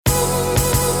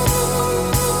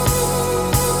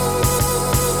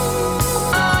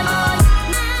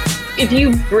if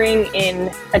you bring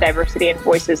in a diversity in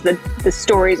voices, the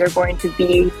stories are going to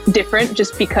be different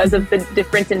just because of the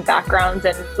difference in backgrounds.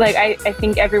 And like, I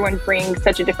think everyone brings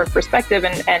such a different perspective.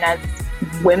 And as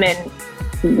women,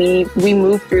 we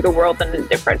move through the world in a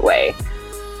different way.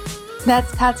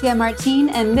 That's Katya Martin,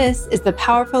 and this is the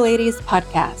Powerful Ladies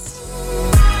Podcast.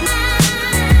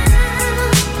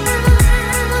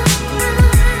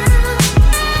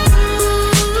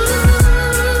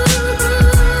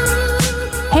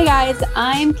 Hey guys,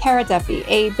 I'm Cara Duffy,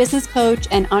 a business coach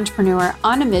and entrepreneur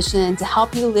on a mission to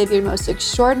help you live your most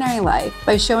extraordinary life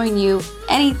by showing you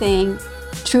anything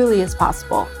truly is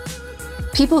possible.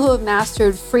 People who have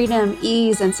mastered freedom,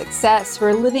 ease, and success, who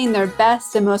are living their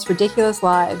best and most ridiculous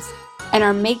lives and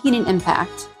are making an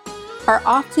impact, are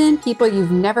often people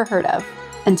you've never heard of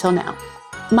until now.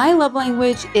 My love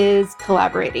language is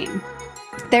collaborating.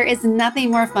 There is nothing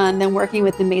more fun than working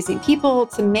with amazing people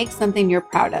to make something you're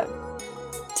proud of.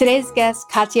 Today's guest,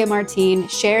 Katya Martin,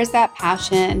 shares that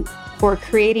passion for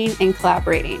creating and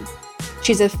collaborating.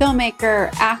 She's a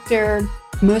filmmaker, actor,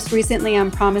 most recently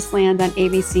on Promised Land on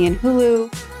ABC and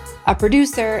Hulu, a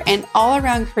producer, and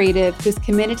all-around creative who's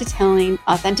committed to telling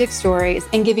authentic stories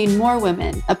and giving more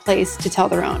women a place to tell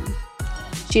their own.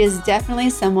 She is definitely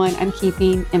someone I'm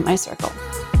keeping in my circle.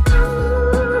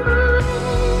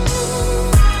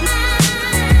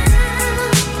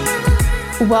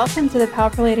 Welcome to the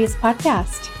Powerful Ladies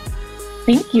Podcast.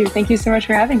 Thank you. Thank you so much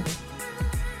for having me.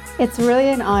 It's really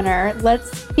an honor.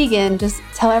 Let's begin. Just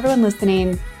tell everyone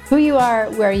listening who you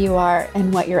are, where you are,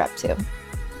 and what you're up to.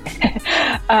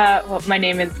 Well, my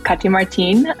name is Katya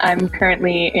Martin. I'm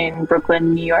currently in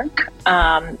Brooklyn, New York,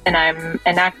 and I'm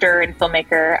an actor and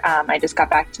filmmaker. I just got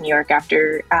back to New York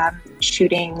after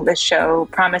shooting the show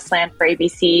Promised Land for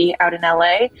ABC out in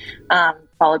LA,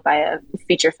 followed by a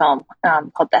feature film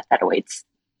called Death That Awaits.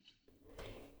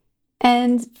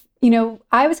 And, you know,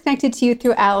 I was connected to you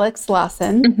through Alex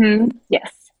Lawson. Mm-hmm.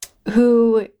 Yes.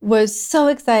 Who was so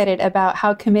excited about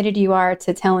how committed you are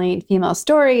to telling female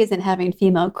stories and having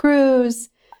female crews.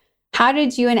 How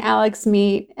did you and Alex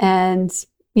meet? And,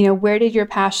 you know, where did your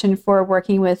passion for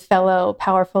working with fellow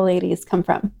powerful ladies come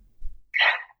from?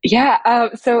 Yeah.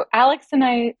 So Alex and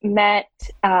I met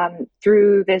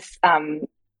through this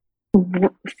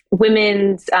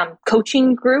women's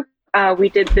coaching group. We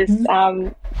did this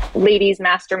ladies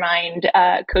mastermind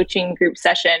coaching group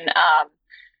session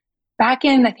back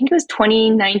in, I think it was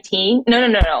 2019.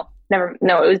 No.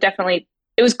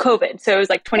 It was COVID. So it was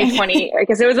like 2020. I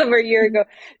guess it was over a year ago.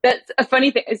 That's a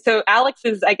funny thing. So Alex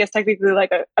is, I guess, technically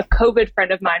like a COVID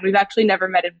friend of mine. We've actually never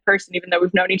met in person, even though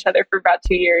we've known each other for about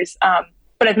 2 years.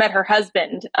 But I've met her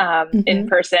husband in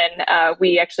person. I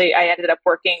ended up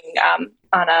working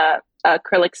on a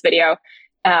acrylics video.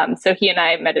 So he and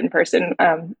I met in person,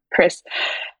 Chris.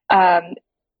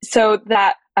 So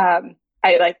that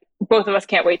both of us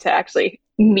can't wait to actually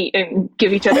meet and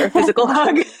give each other a physical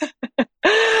hug.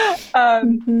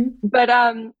 But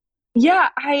yeah,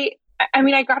 I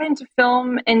mean, I got into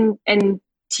film and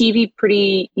TV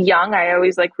pretty young. I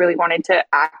always really wanted to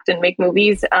act and make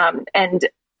movies. And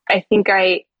I think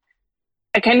I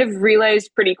kind of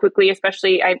realized pretty quickly,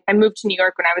 especially I moved to New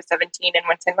York when I was 17 and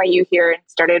went to NYU here and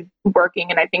started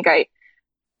working. And I think I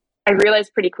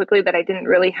realized pretty quickly that I didn't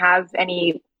really have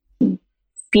any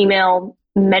female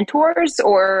mentors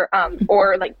or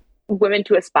women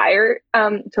to aspire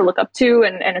to look up to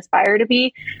and aspire to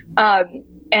be.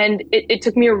 And it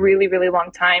took me a really, really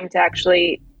long time to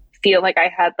actually feel like I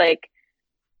had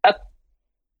a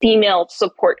female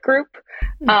support group.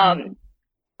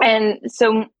 And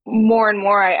so more and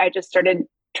more, I just started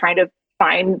trying to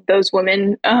find those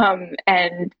women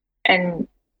and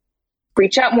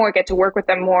reach out more, get to work with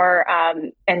them more,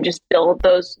 and just build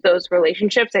those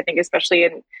relationships. I think especially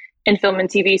in film and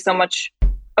TV, so much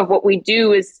of what we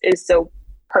do is so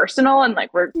personal, and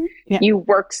you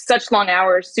work such long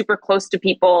hours, super close to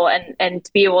people, and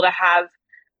to be able to have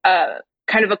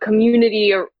kind of a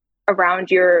community around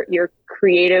your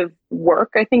creative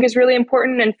work, I think is really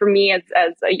important. And for me, as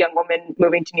a young woman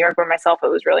moving to New York by myself, it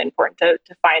was really important to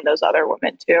find those other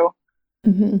women too.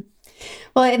 Mm-hmm.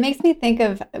 Well, it makes me think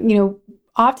of,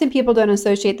 often people don't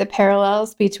associate the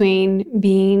parallels between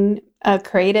being a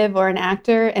creative or an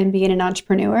actor and being an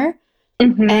entrepreneur.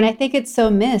 Mm-hmm. And I think it's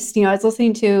so missed. I was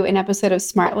listening to an episode of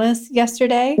Smartless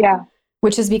yesterday,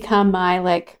 which has become my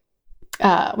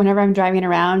whenever I'm driving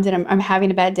around and I'm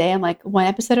having a bad day, I'm like, one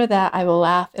episode of that, I will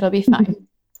laugh. It'll be fine.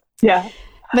 Yeah.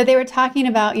 But they were talking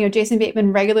about, Jason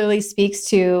Bateman regularly speaks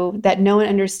to that no one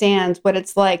understands what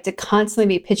it's like to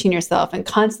constantly be pitching yourself and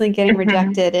constantly getting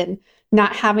rejected and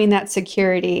not having that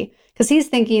security. Because he's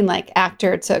thinking like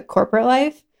actor to corporate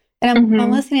life. And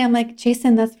I'm listening. I'm like,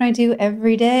 Jason, that's what I do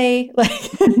every day. Like,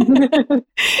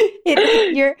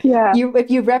 if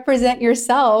you represent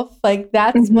yourself, like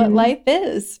that's what life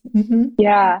is.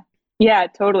 Yeah,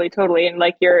 totally. And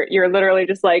like, you're literally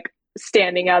just like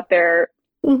standing out there,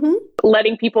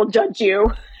 letting people judge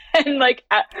you and like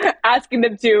asking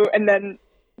them to, and then,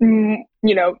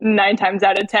 9 times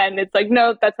out of 10, it's like,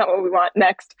 no, that's not what we want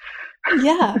next.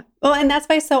 Yeah. Well, and that's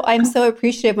why I'm so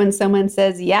appreciative when someone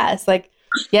says yes, like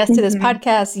yes to this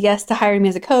podcast, yes to hiring me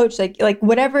as a coach, like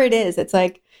whatever it is. It's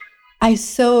like, I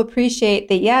so appreciate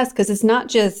the yes, because it's not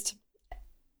just,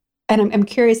 and I'm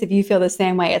curious if you feel the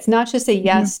same way. It's not just a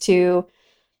yes to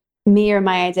me or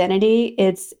my identity.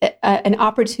 It's an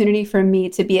opportunity for me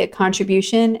to be a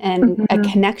contribution and a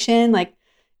connection. Like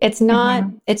it's not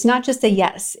just a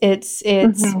yes. It's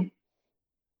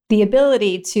the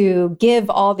ability to give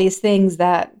all these things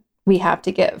that we have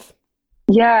to give.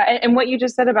 Yeah. And what you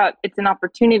just said about it's an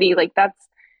opportunity, like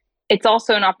it's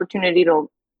also an opportunity to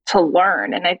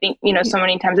learn. And I think, so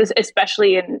many times,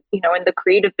 especially in the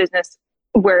creative business,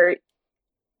 where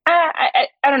I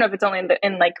don't know if it's only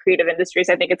in like creative industries.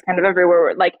 I think it's kind of everywhere,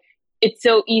 where like, it's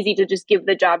so easy to just give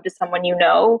the job to someone,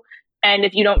 and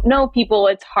if you don't know people,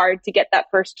 it's hard to get that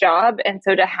first job. And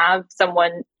so to have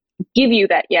someone give you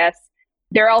that yes,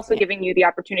 they're also giving you the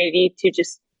opportunity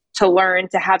to learn,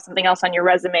 to have something else on your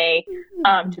resume,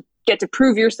 to get to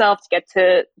prove yourself, to get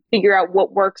to figure out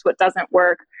what works, what doesn't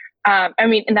work. And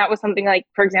that was something like,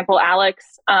 for example,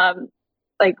 Alex,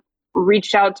 like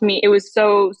reached out to me. It was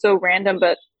so random,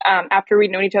 but after we'd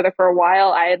known each other for a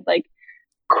while, I had like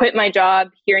quit my job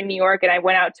here in New York, and I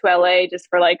went out to LA just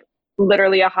for like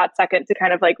literally a hot second to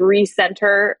kind of like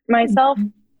recenter myself.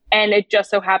 And it just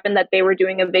so happened that they were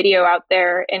doing a video out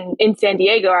there in San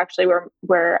Diego, actually,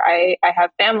 where I have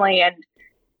family.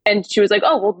 And she was like,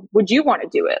 oh, well, would you want to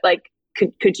do it? Like,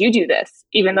 could you do this?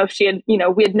 Even though she had,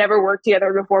 we had never worked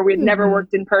together before. We had never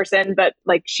worked in person, but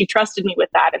like she trusted me with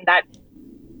that. And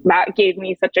that gave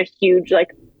me such a huge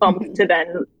like bump to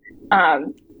then,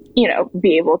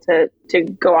 be able to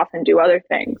go off and do other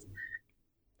things.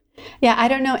 Yeah. I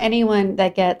don't know anyone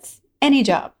that gets any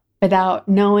job without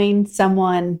knowing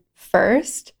someone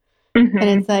first. And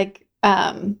it's like,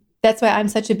 that's why I'm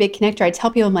such a big connector. I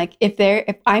tell people, I'm like, if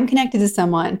I'm connected to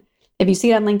someone, if you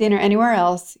see it on LinkedIn or anywhere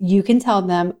else, you can tell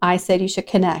them I said you should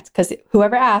connect, because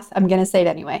whoever asks, I'm going to say it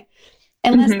anyway.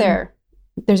 Unless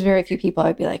there's very few people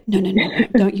I'd be like, no,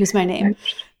 don't use my name.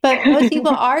 But most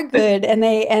people are good, and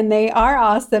they are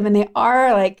awesome, and they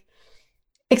are like,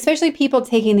 especially people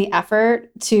taking the effort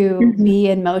to be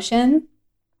in motion.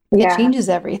 It changes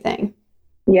everything.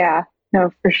 Yeah,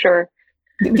 no, for sure.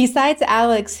 Besides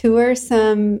Alex, who are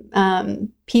some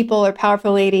people or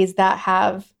powerful ladies that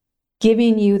have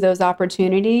given you those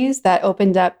opportunities that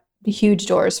opened up huge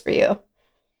doors for you?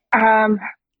 One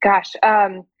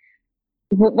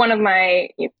of my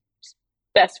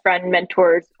best friend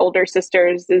mentors, older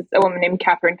sisters, is a woman named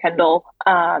Catherine Kendall,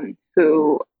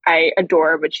 who I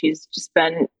adore, but she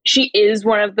is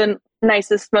one of the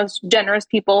nicest, most generous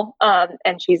people.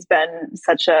 And she's been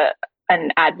such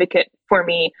an advocate for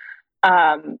me.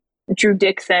 Drew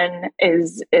Dixon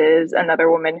is another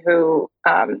woman who,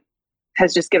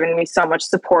 has just given me so much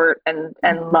support and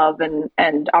love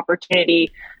and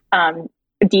opportunity.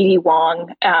 Dee Dee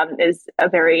Wong, is a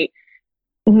very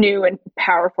new and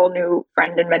powerful new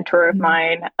friend and mentor of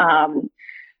mine.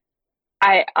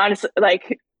 I honestly,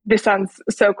 like, this sounds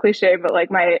so cliche, but like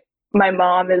my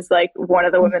mom is like one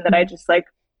of the women that I just like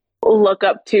look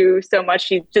up to so much.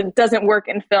 She just doesn't work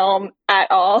in film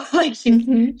at all. Like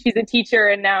she's a teacher,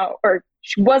 and now, or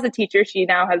she was a teacher. She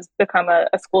now has become a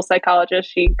school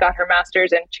psychologist. She got her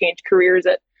master's and changed careers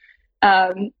at,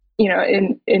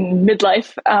 in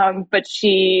midlife. But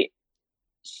she's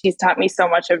taught me so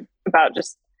much about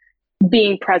just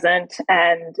being present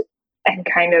and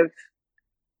kind of,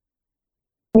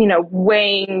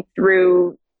 wading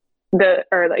through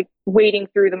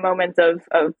the moments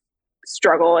of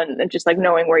struggle and just like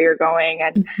knowing where you're going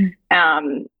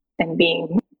and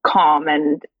being calm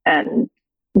and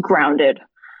grounded.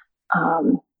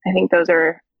 I think those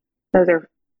are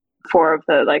 4 of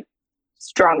the like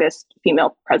strongest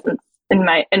female presence in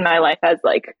my life as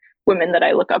like women that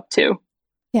I look up to.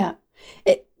 Yeah.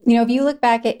 If you look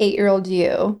back at 8-year-old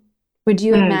you, would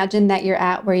you imagine that you're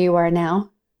at where you are now?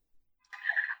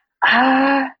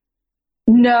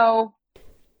 No.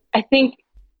 I think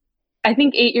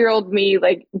 8-year-old me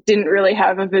like didn't really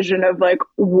have a vision of like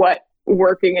what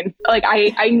working in, like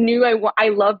I knew I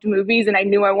loved movies and I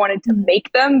knew I wanted to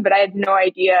make them, but I had no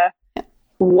idea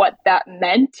what that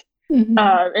meant in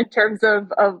terms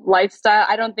of lifestyle.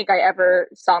 I don't think I ever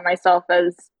saw myself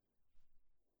as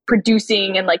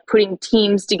producing and like putting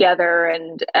teams together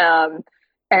and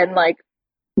like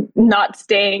not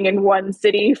staying in one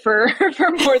city for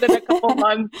more than a couple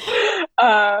months.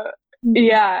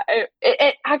 Yeah,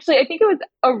 it actually, I think it was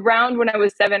around when I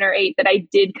was 7 or 8 that I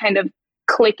did kind of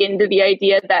click into the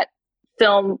idea that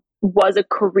film was a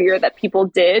career that people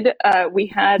did. We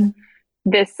had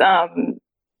this, it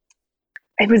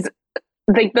was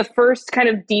like the first kind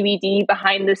of DVD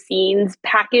behind the scenes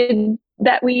package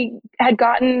that we had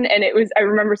gotten. And it was, I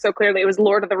remember so clearly, it was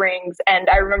Lord of the Rings. And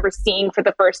I remember seeing for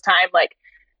the first time, like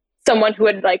someone who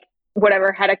had like,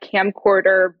 whatever, had a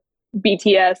camcorder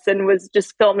BTS and was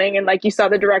just filming. And like, you saw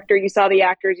the director, you saw the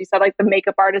actors, you saw like the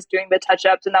makeup artist doing the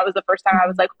touch-ups. And that was the first time I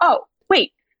was like, oh,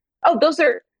 wait, oh, those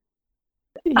are,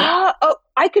 oh,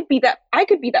 I could be that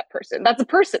person. That's a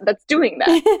person that's doing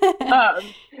that.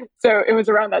 So it was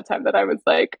around that time that I was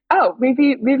like, oh,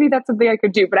 maybe that's something I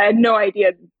could do, but I had no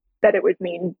idea that it would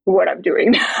mean what I'm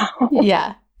doing now.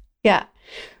 Yeah.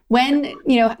 When,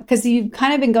 because you've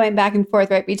kind of been going back and forth,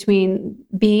 right, between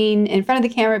being in front of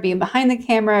the camera, being behind the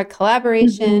camera,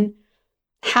 collaboration.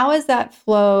 How has that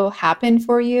flow happened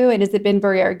for you? And has it been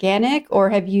very organic,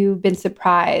 or have you been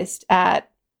surprised at,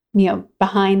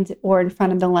 behind or in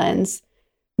front of the lens?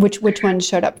 Which one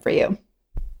showed up for you?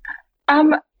 A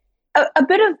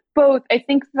bit of both. I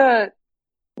think the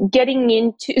getting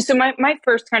into, so my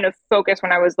first kind of focus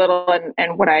when I was little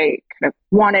and what I kind of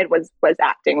wanted was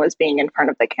acting, was being in front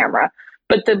of the camera.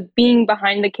 But the being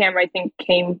behind the camera, I think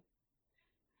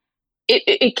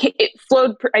it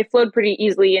flowed. I flowed pretty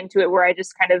easily into it, where I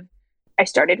just kind of, I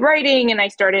started writing, and I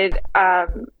started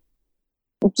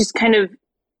just kind of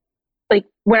like,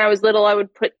 when I was little, I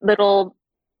would put little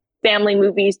family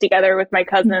movies together with my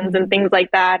cousins and things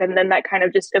like that. And then that kind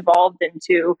of just evolved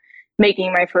into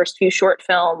making my first few short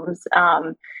films.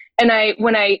 And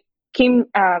when I came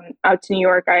out to New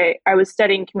York, I was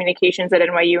studying communications at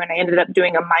NYU, and I ended up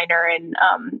doing a minor in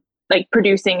like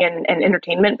producing and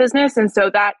entertainment business. And so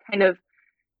that kind of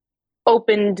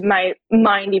opened my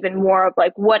mind even more of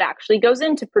like what actually goes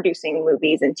into producing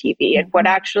movies and TV and what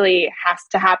actually has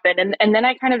to happen. And then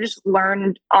I kind of just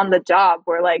learned on the job,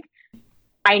 where like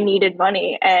I needed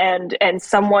money and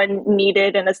someone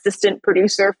needed an assistant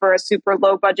producer for a super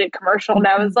low budget commercial. And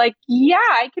I was like, yeah,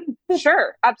 I can,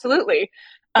 sure, absolutely.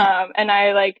 And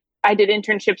I did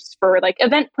internships for like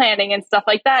event planning and stuff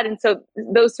like that. And so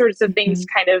those sorts of things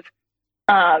kind of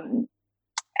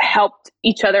helped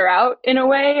each other out in a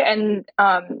way. And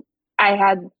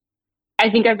I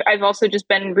think I've also just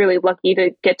been really lucky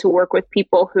to get to work with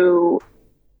people who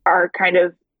are kind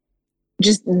of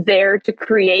just there to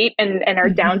create and are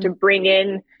down to bring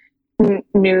in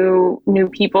new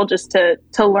people just to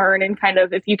learn, and kind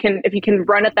of, if you can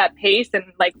run at that pace and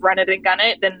like run it and gun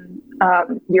it, then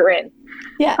you're in.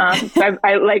 Yeah. So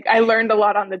I learned a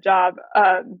lot on the job.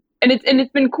 And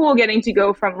it's been cool getting to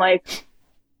go from like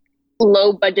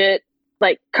low budget,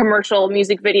 like commercial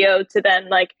music video to then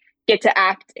like get to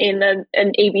act in an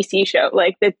ABC show.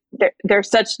 Like they're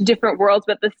such different worlds,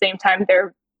 but at the same time,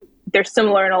 they're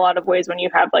similar in a lot of ways when you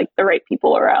have like the right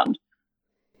people around.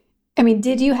 I mean,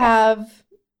 did you have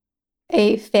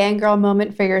a fangirl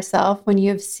moment for yourself when you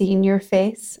have seen your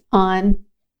face on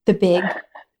the big,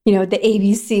 the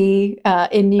ABC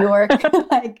in New York?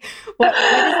 Like, what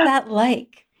is that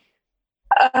like?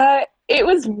 It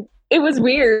was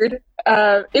weird.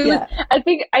 I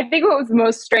think what was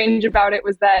most strange about it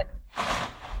was that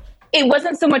it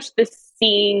wasn't so much the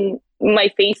seeing my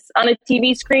face on a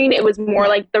TV screen. It was more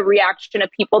like the reaction of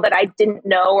people that I didn't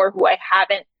know or who I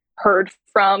haven't heard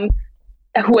from,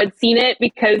 who had seen it,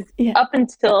 because up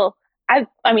until I'd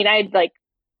like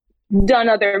done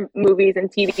other movies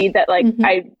and TV that like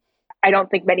I don't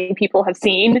think many people have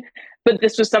seen, but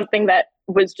this was something that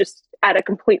was just at a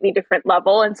completely different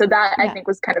level. And so that I think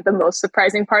was kind of the most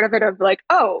surprising part of it, of like,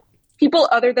 oh, people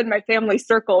other than my family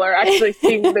circle are actually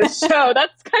seeing this show.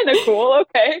 That's kind of cool.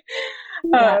 Okay.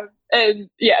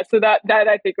 So that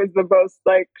I think was the most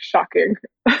like shocking.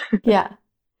 Yeah.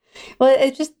 Well,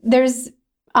 it's just, there's,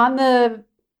 on the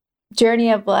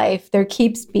journey of life, there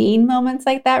keeps being moments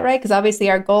like that, right? Because obviously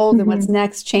our goals and what's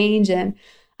next change. And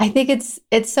I think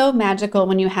it's so magical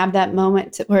when you have that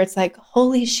moment where it's like,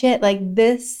 holy shit, like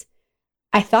this,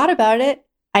 I thought about it,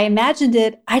 I imagined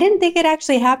it, I didn't think it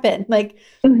actually happened. Like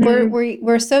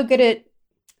we're so good at,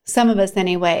 some of us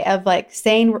anyway, of like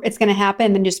saying it's going to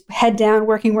happen and just head down,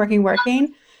 working.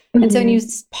 And so when you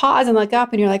pause and look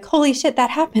up and you're like, holy shit, that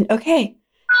happened. Okay.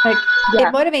 Like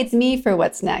it motivates me for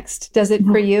what's next. Does it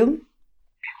for you?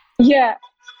 Yeah.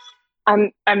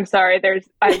 I'm sorry.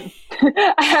 I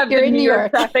have You're the in New York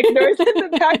traffic noise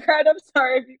in the background. I'm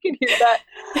sorry if you can hear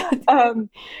that.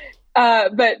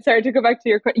 But sorry to go back to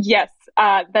your question. Yes,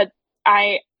 that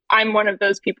I'm one of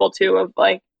those people too, of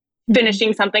like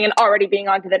finishing something and already being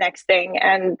on to the next thing,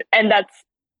 and that's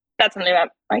something that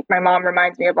like my mom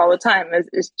reminds me of all the time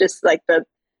is just like the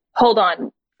hold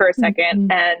on for a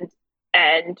second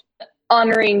and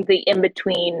honoring the in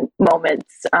between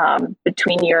moments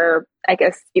between your, I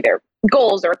guess, either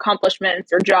goals or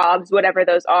accomplishments or jobs, whatever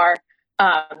those are.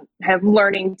 Kind of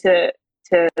learning to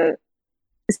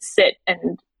sit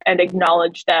and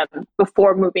acknowledge them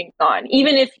before moving on,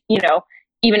 even if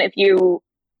you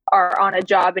are on a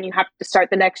job and you have to start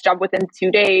the next job within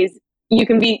 2 days. You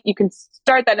can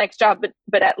start that next job,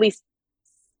 but at least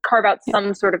carve out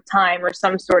some sort of time or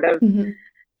some sort of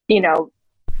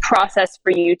process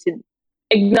for you to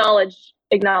acknowledge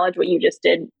what you just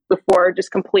did before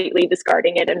just completely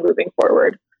discarding it and moving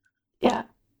forward. Yeah.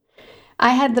 I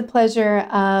had the pleasure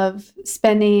of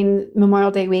spending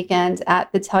Memorial Day weekend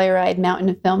at the Telluride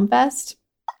Mountain Film Fest.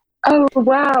 Oh,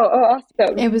 wow. Oh,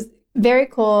 awesome. It was very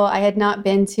cool. I had not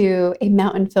been to a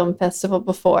mountain film festival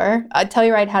before.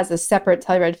 Telluride has a separate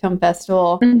Telluride Film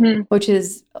Festival, which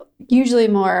is usually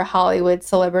more Hollywood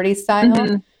celebrity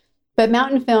style. But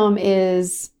mountain film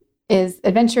is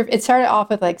adventure. It started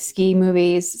off with like ski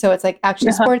movies. So it's like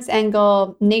action sports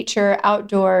angle, nature,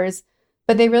 outdoors.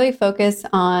 But they really focus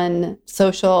on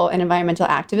social and environmental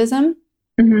activism.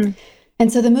 And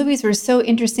so the movies were so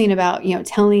interesting about,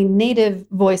 telling Native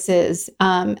voices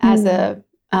as a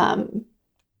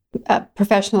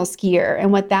professional skier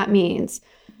and what that means.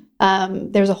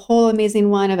 There's a whole amazing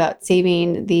one about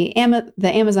saving the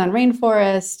Amazon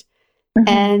rainforest.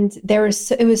 And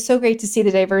it was so great to see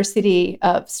the diversity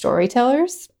of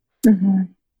storytellers.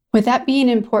 With that being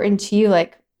important to you,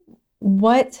 like,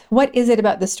 what is it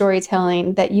about the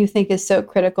storytelling that you think is so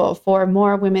critical for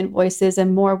more women voices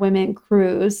and more women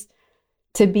crews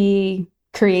to be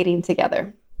creating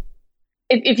together?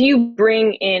 If you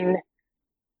bring in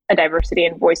a diversity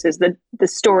in voices, the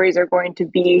stories are going to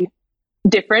be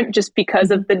different just because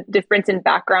of the difference in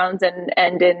backgrounds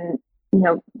and in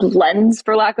lens,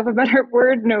 for lack of a better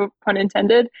word, no pun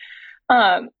intended.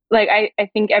 I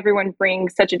think everyone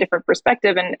brings such a different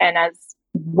perspective, and as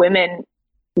women,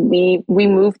 we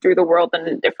move through the world in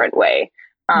a different way.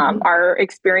 Our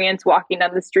experience walking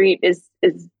down the street is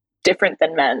different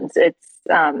than men's. It's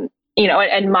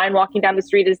and mine walking down the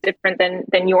street is different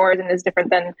than yours, and is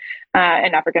different than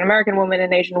an African American woman,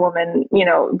 an Asian woman.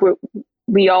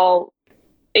 We all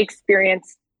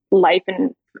experience life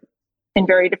in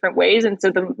very different ways, and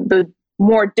so the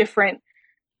more different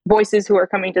voices who are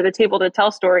coming to the table to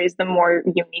tell stories, the more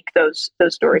unique those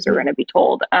stories are going to be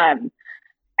told.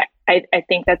 I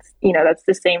think that's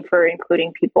the same for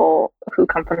including people who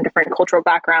come from different cultural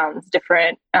backgrounds,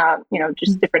 different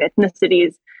just different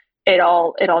ethnicities. It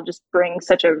all just brings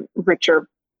such a richer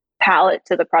palette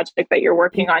to the project that you're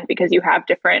working on because you have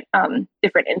different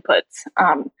inputs.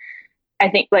 I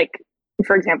think, like,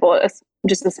 for example,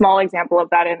 just a small example of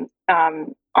that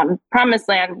on Promised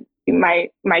Land,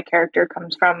 my character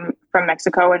comes from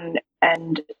Mexico,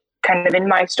 and kind of in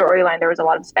my storyline, there was a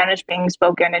lot of Spanish being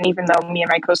spoken. And even though me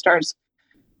and my co-stars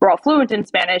were all fluent in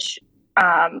Spanish,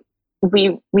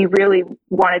 we really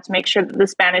wanted to make sure that the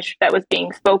Spanish that was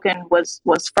being spoken was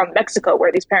from Mexico,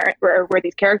 where these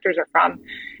characters are from.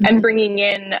 And bringing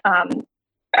in,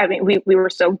 we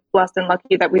were so blessed and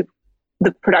lucky that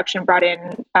the production brought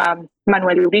in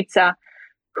Manuel Uriza,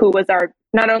 who was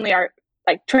not only our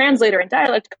like translator and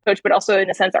dialect coach, but also in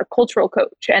a sense our cultural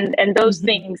coach, and those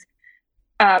things.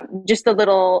 Just a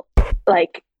little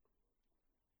like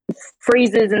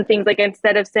phrases and things, like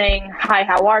instead of saying hi,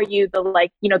 how are you, the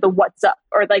what's up,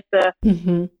 or like the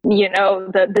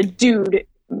the dude,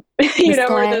 or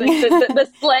the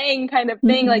slang kind of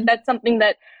thing. Like that's something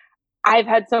that I've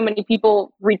had so many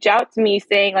people reach out to me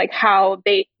saying like how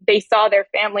they saw their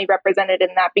family represented in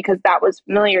that because that was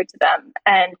familiar to them,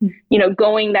 and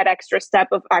going that extra step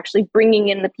of actually bringing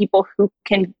in the people who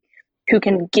can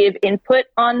give input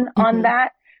on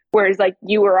that, whereas like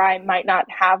you or I might not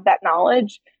have that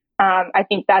knowledge. I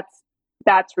think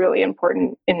that's really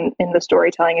important in the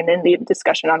storytelling and in the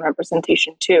discussion on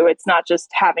representation too. It's not just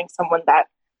having someone that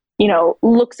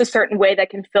looks a certain way that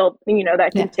can fill,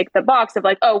 that can tick the box of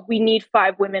like, oh, we need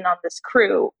 5 women on this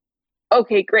crew.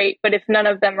 Okay, great. But if none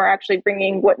of them are actually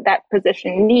bringing what that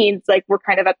position needs, like we're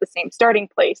kind of at the same starting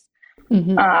place.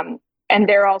 And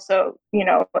they're also,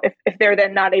 if they're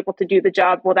then not able to do the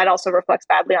job, well, that also reflects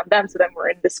badly on them. So then we're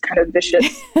in this kind of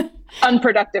vicious,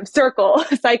 unproductive cycle.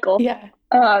 Yeah.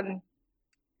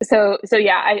 So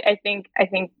yeah, I think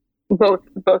both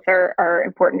are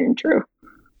important and true.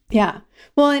 Yeah.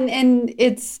 Well, and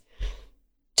it's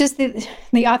just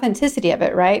the authenticity of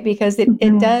it, right? Because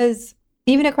it does,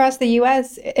 even across the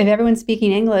US, if everyone's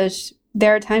speaking English,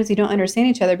 there are times you don't understand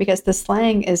each other because the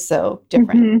slang is so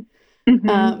different.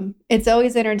 It's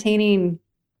always entertaining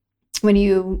when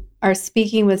you are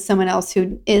speaking with someone else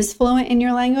who is fluent in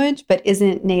your language, but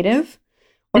isn't native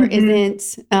or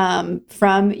isn't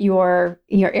from your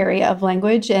area of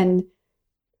language. And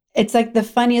it's like the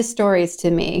funniest stories to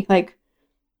me, like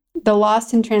the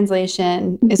lost in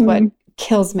translation is what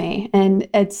kills me. And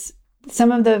it's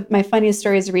some of my funniest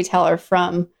stories to retell are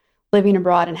from living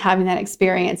abroad and having that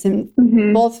experience and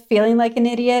both feeling like an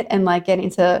idiot and like getting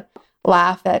to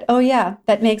laugh at, oh yeah,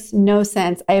 that makes no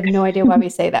sense. I have no idea why we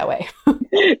say that way.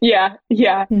 Yeah.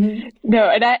 No,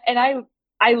 and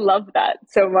I love that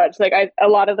so much. Like a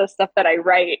lot of the stuff that I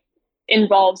write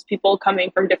involves people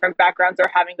coming from different backgrounds or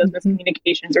having those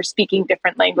miscommunications or speaking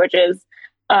different languages.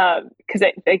 Because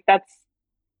I think that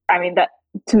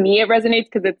to me it resonates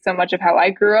because it's so much of how I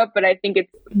grew up. But I think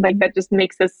it's like that just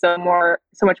makes us so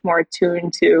much more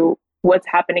attuned to what's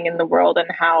happening in the world and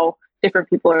how different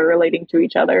people are relating to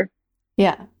each other.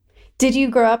 Yeah. Did you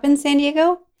grow up in San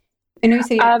Diego? I know you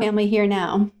say you have family here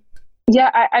now.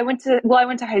 Yeah, I went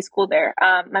to high school there.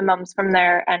 My mom's from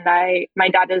there, and my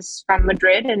dad is from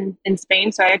Madrid in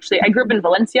Spain. So I grew up in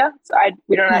Valencia. So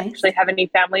we don't actually have any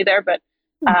family there, but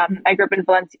I grew up in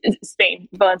Valencia, Spain,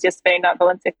 not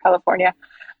Valencia, California.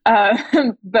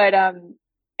 But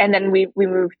and then we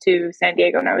moved to San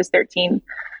Diego when I was 13,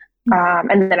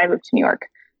 and then I moved to New York.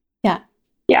 Yeah.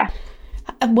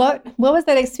 What was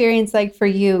that experience like for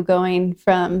you going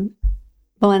from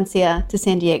Valencia to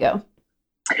San Diego?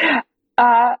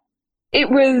 It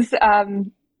was, I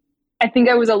think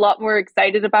I was a lot more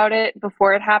excited about it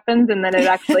before it happened, and then it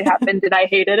actually happened and I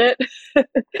hated it.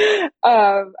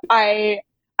 At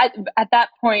that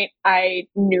point, I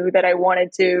knew that I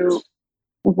wanted to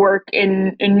work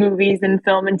in movies and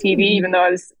film and TV, even though I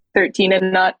was 13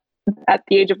 and not at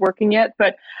the age of working yet.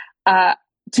 But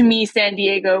to me, San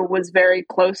Diego was very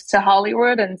close to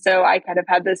Hollywood. And so I kind of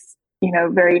had this,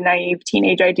 very naive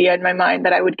teenage idea in my mind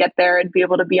that I would get there and be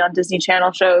able to be on Disney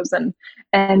Channel shows and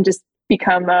just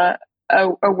become a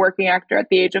working actor at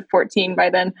the age of 14 by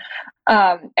then.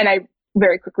 And I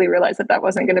very quickly realized that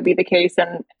wasn't going to be the case.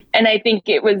 And I think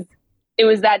it was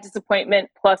that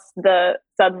disappointment plus the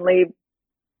suddenly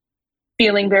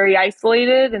feeling very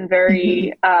isolated and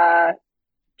very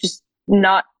just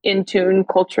not in tune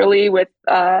culturally with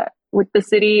the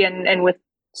city and with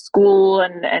school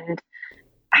and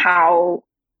how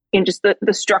just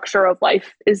the structure of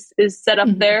life is set up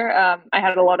there. I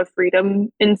had a lot of freedom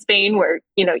in Spain where,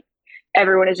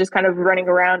 everyone is just kind of running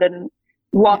around and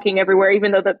walking everywhere,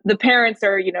 even though the parents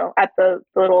are, at the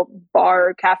little bar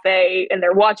or cafe and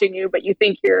they're watching you, but you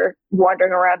think you're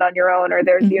wandering around on your own, or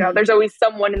there's, there's always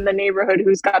someone in the neighborhood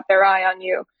who's got their eye on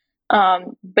you.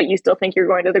 But you still think you're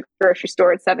going to the grocery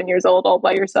store at 7 years old all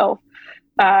by yourself.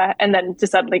 And then to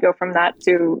suddenly go from that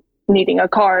to needing a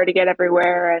car to get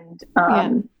everywhere. And,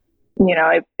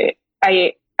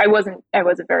 I wasn't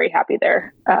very happy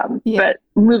there. But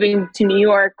moving to New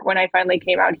York, when I finally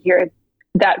came out here,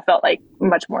 that felt like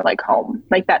much more like home,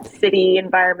 like that city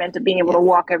environment of being able to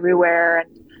walk everywhere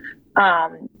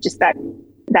and just that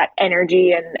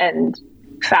energy and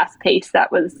fast pace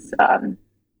that was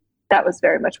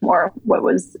very much more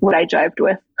what I jived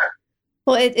with.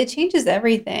 Well, it changes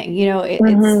everything.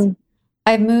 It's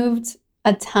I've moved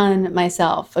a ton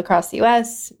myself across the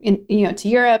US, to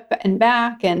Europe and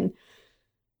back. And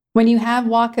when you have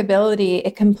walkability,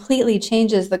 it completely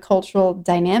changes the cultural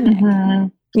dynamic.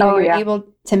 You're able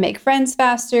to make friends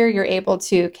faster. You're able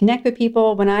to connect with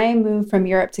people. When I moved from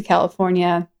Europe to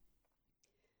California,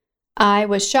 I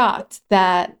was shocked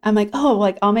that I'm like,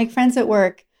 I'll make friends at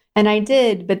work. And I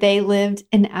did, but they lived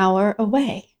an hour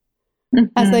away.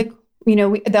 I was like,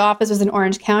 the office was in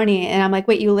Orange County. And I'm like,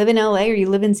 wait, you live in LA or you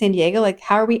live in San Diego? Like,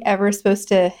 how are we ever supposed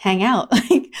to hang out?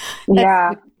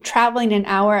 Like, traveling an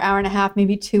hour and a half,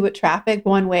 maybe two with traffic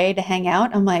one way to hang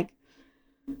out. I'm like,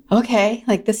 okay,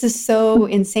 like this is so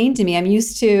insane to me. I'm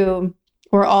used to,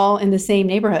 we're all in the same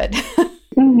neighborhood.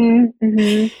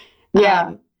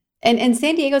 Yeah. And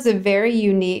San Diego is a very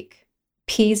unique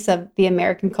piece of the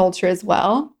American culture as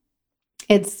well.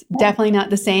 It's definitely not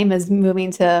the same as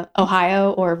moving to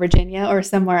Ohio or Virginia or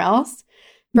somewhere else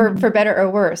for better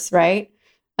or worse. Right.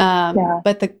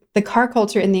 But the car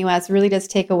culture in the US really does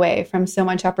take away from so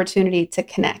much opportunity to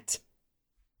connect.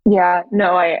 Yeah,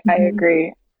 no, I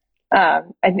agree. I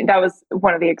think that was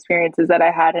one of the experiences that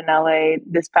I had in LA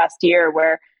this past year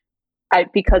where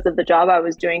because of the job I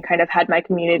was doing, kind of had my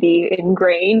community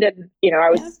ingrained. And, I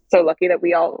was so lucky that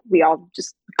we all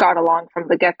just got along from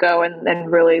the get-go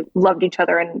and really loved each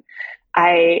other. And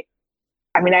I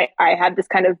had this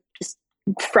kind of just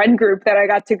friend group that I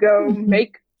got to go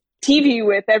make TV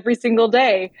with every single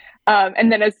day.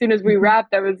 And then as soon as we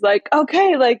wrapped, I was like,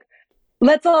 okay, like,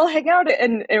 let's all hang out.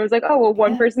 And it was like, oh, well,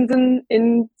 one person's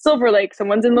in Silver Lake,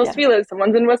 someone's in Los Feliz,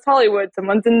 someone's in West Hollywood,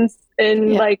 someone's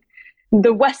in like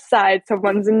the West Side,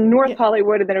 someone's in North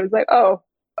Hollywood. And then it was like, oh,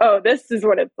 this is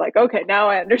what it's like. Okay, now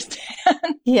I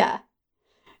understand. Yeah.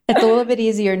 It's a little bit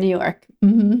easier in New York.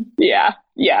 Mm-hmm. Yeah,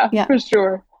 for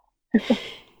sure.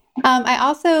 I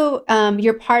also,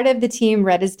 you're part of the team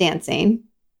Red is Dancing.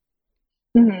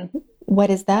 Mm-hmm. What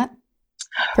is that?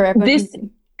 For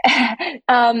everyone.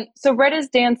 So Red is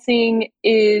Dancing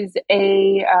is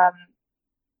I'm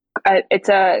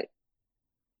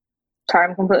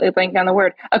completely blanking on the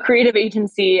word, a creative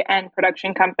agency and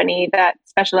production company that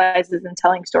specializes in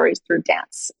telling stories through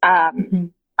dance.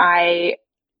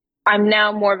 I'm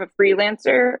now more of a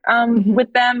freelancer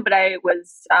with them, but I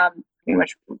was pretty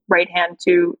much right hand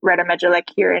to Reda Medjelek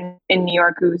here in New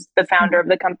York, who's the founder of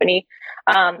the company.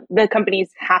 The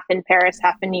company's half in Paris,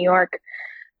 half in New York.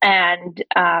 And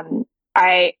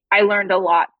I learned a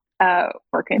lot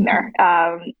working there.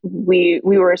 We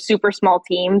were a super small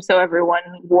team, so everyone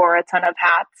wore a ton of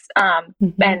hats.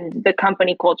 And the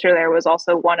company culture there was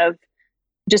also one of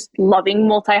just loving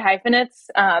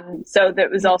multi-hyphenates. So that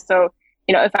was also,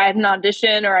 if I had an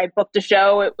audition or I booked a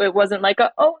show, it wasn't like,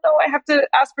 oh no, I have to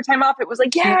ask for time off. It was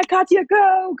like, yeah, Katya,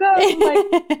 go,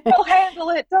 like, I'll handle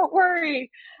it. Don't worry.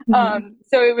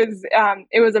 So it was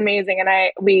amazing. And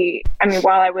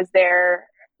while I was there,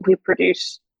 we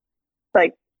produced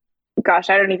like, gosh,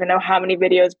 I don't even know how many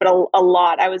videos, but a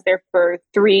lot. I was there for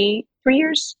 3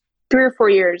 or 4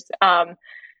 years. And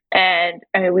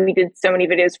we did so many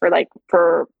videos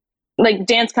for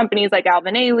dance companies like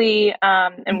Alvin Ailey,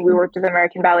 and we worked with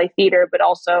American Ballet Theater, but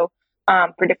also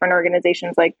for different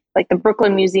organizations like the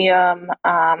Brooklyn Museum,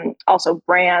 also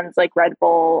brands like Red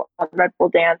Bull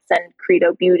Dance and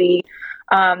Credo Beauty.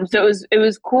 So it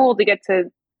was cool to get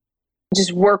to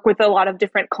just work with a lot of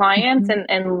different clients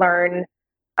and learn,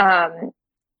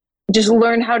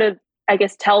 learn how to, I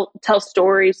guess, tell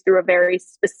stories through a very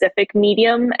specific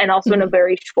medium and also in a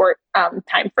very short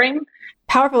time frame.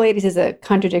 Powerful Ladies is a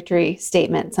contradictory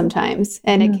statement sometimes,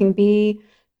 and it can be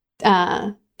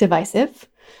divisive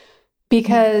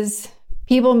because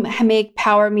people make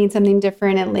power mean something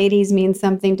different and ladies mean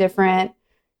something different.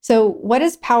 So what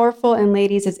does powerful and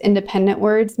ladies as independent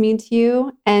words mean to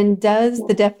you? And does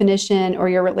the definition or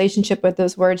your relationship with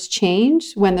those words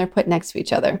change when they're put next to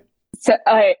each other? So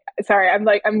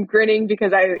I'm grinning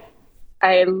because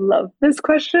I love this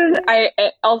question. I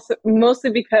also, mostly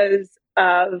because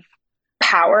of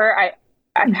power.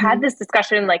 I've had this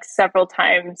discussion like several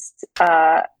times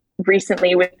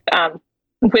recently with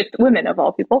women of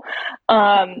all people.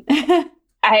 I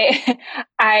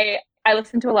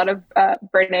listen to a lot of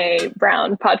Brene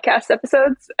Brown podcast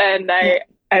episodes, and I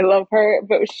love her.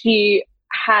 But she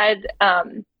had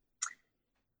I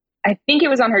think it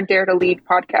was on her Dare to Lead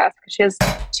podcast, because she has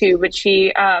 2. But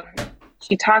she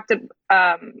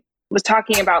was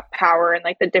talking about power and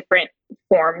like the different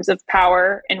forms of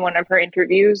power in one of her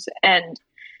interviews, and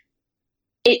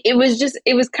it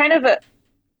was kind of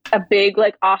a big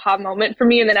like aha moment for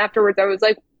me. And then afterwards I was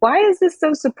like, why is this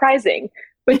so surprising?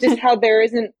 But just how there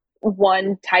isn't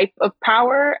one type of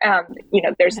power.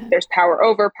 There's power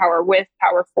over, power with,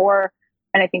 power for,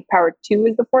 and I think power to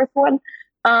is the 4th one.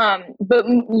 But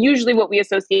usually what we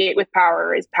associate with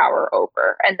power is power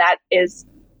over, and that is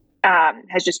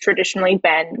has just traditionally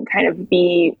been kind of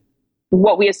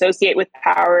what we associate with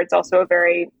power. It's also a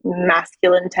very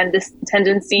masculine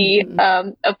tendency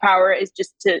of power, is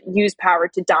just to use power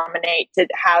to dominate, to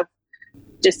have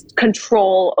just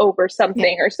control over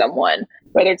something or someone,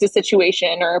 whether it's a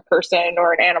situation or a person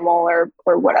or an animal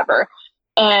or whatever.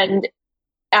 And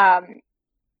I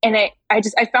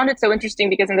found it so interesting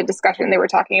because in the discussion they were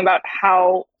talking about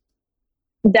how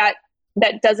that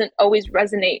doesn't always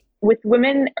resonate with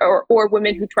women, or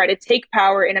women who try to take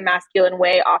power in a masculine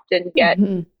way often get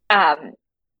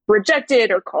rejected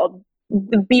or called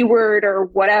the B word or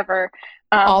whatever.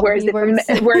 Whereas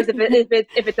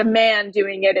if it's a man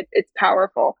doing it, it's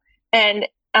powerful. And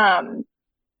I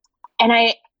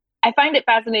find it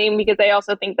fascinating because I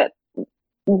also think that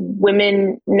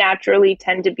women naturally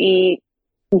tend to be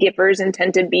givers and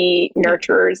tend to be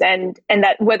nurturers, and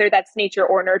that whether that's nature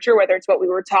or nurture, whether it's what we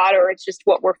were taught or it's just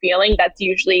what we're feeling, that's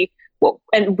usually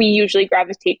and we usually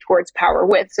gravitate towards power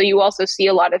with. So you also see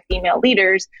a lot of female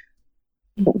leaders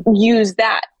use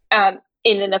that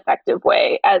in an effective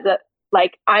way. As a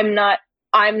like, I'm not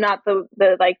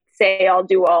the like say all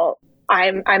do all.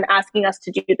 I'm asking us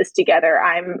to do this together.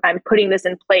 I'm putting this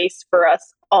in place for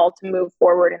us all to move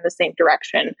forward in the same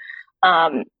direction.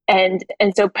 And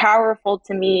so powerful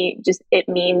to me, just it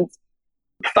means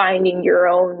finding your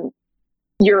own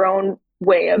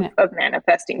way of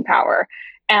manifesting power.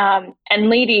 And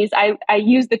ladies, I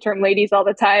use the term ladies all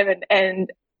the time, and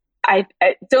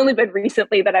it's only been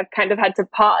recently that I've kind of had to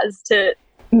pause to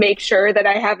make sure that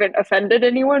I haven't offended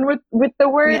anyone with the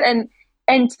word. Yeah.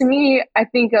 And to me, I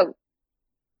think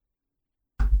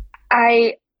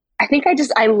I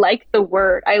like the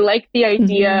word. I like the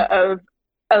idea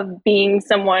of being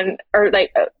someone, or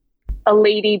like a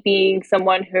lady being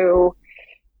someone who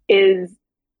is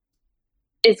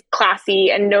classy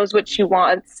and knows what she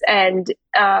wants, and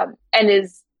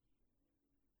is.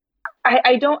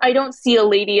 I don't see a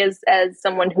lady as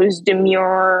someone who's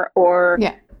demure or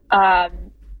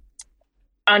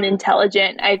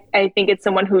unintelligent. I think it's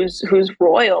someone who's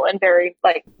royal and very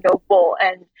like noble,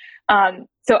 and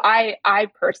so I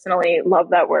personally love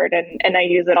that word, and I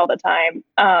use it all the time.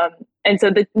 And so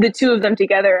the two of them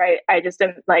together, I just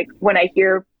am like, when I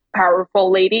hear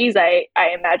powerful ladies, I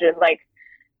imagine like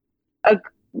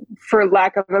for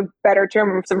lack of a better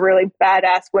term, some really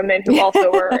badass women who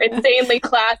also are insanely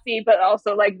classy, but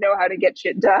also like know how to get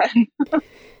shit done. I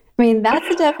mean, that's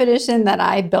the definition that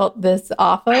I built this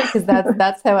off of, because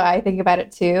that's how I think about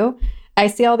it too. I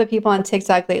see all the people on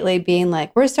TikTok lately being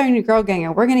like, we're starting a girl gang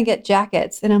and we're going to get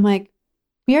jackets. And I'm like,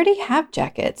 we already have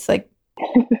jackets. Like,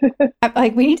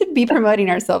 like we need to be promoting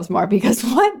ourselves more, because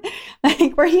what?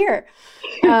 Like, we're here.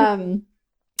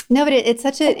 No, but it's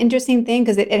such an interesting thing,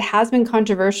 because it has been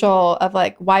controversial of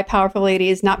like, why powerful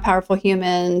ladies, not powerful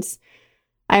humans.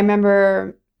 I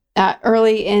remember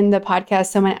early in the podcast,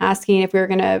 someone asking if we were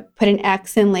going to put an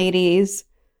X in ladies.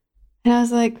 And I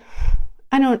was like,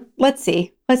 let's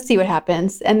see what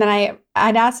happens. And then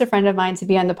I'd asked a friend of mine to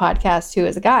be on the podcast who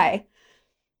is a guy.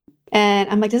 And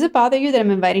I'm like, does it bother you that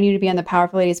I'm inviting you to be on the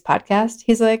Powerful Ladies podcast?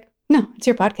 He's like, no, it's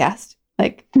your podcast.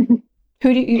 Like,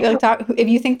 who do you like, talk? If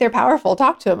you think they're powerful,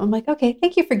 talk to them. I'm like, okay,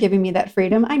 thank you for giving me that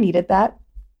freedom. I needed that.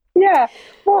 Yeah.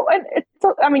 Well, and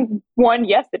I mean, one,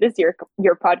 yes, it is your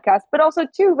podcast, but also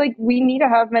two, like, we need to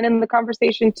have men in the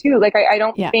conversation too. Like, I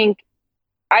don't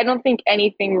think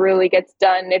anything really gets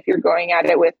done if you're going at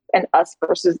it with an us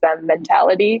versus them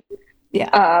mentality.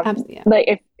 Yeah.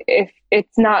 Like if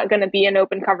it's not going to be an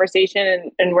open conversation,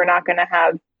 and we're not going to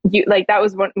have you, like, that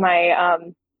was what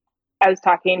I was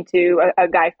talking to a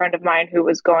guy friend of mine who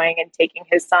was going and taking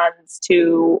his sons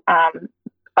to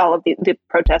all of the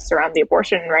protests around the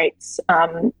abortion rights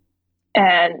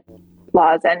and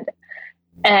laws,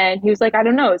 and he was like, I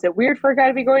don't know, is it weird for a guy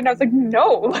to be going? And I was like,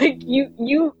 no, like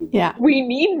we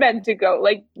need men to go.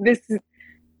 Like, that's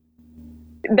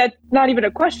not even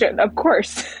a question. Of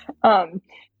course.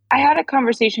 I had a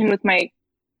conversation with my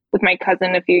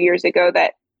cousin a few years ago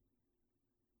that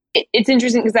it's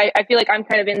interesting, because I feel like I'm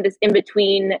kind of in this in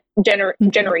between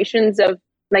generations of,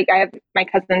 like, I have my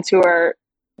cousins who are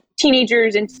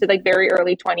teenagers into like very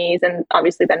early 20s, and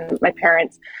obviously then my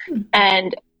parents,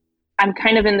 and I'm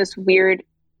kind of in this weird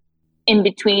in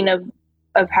between of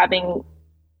having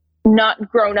not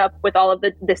grown up with all of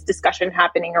this discussion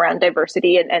happening around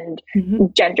diversity and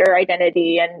gender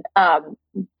identity, and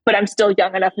but I'm still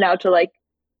young enough now to like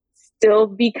still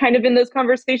be kind of in those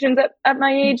conversations at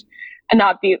my age, and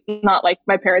not like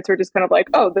my parents were just kind of like,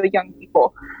 oh, the young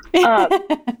people.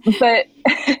 But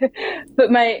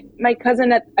my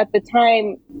cousin at the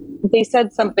time, they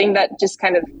said something that just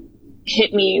kind of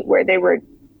hit me, where they were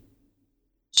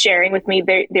sharing with me,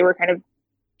 they were kind of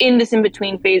in this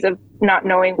in-between phase of not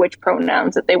knowing which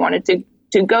pronouns that they wanted to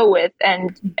go with.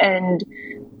 And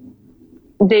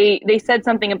they said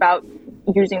something about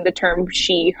using the term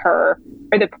she, her,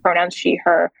 or the pronouns she,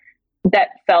 her,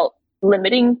 that felt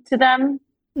limiting to them.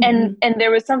 And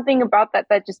there was something about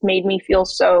that just made me feel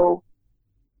so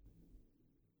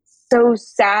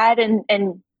sad and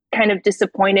kind of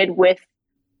disappointed with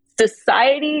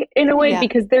society in a way,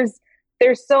 because there's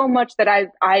so much that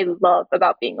I love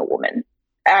about being a woman.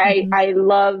 I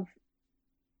love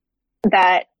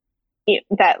that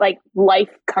like life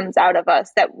comes out of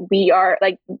us, that we are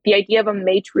like, the idea of a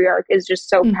matriarch is just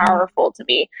so powerful to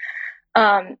me.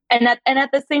 And at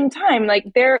the same time,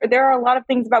 like there are a lot of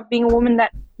things about being a woman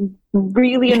that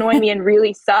really annoy me and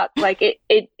really suck. Like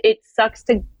it sucks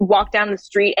to walk down the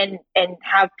street and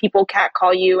have people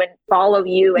catcall you and follow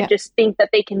you and just think that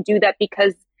they can do that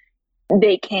because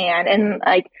they can. And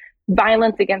like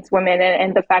violence against women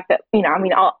and the fact that, I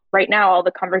mean, right now, all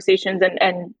the conversations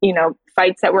and,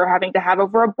 fights that we're having to have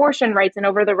over abortion rights and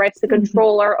over the rights to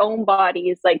control our own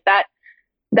bodies, like that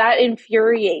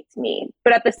infuriates me.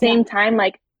 But at the same time,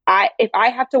 like, if I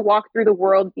have to walk through the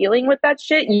world dealing with that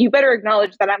shit, you better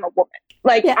acknowledge that I'm a woman.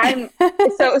 Like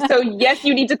so yes,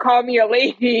 you need to call me a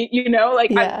lady,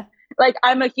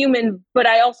 I'm a human, but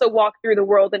I also walk through the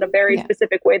world in a very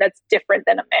specific way that's different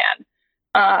than a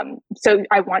man. So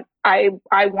I want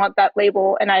that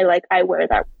label, and I wear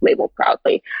that label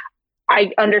proudly.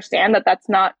 I understand that that's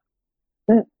not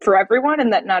for everyone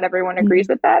and that not everyone agrees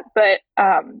with that, but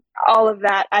all of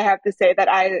that, I have to say that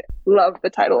I love the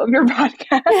title of your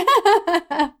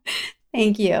podcast.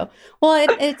 Thank you. Well,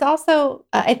 it's also,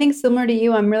 I think, similar to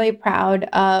you, I'm really proud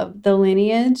of the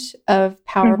lineage of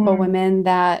powerful women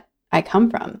that I come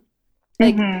from.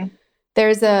 Like,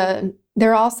 there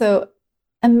are also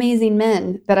amazing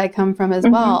men that I come from as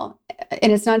well.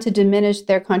 And it's not to diminish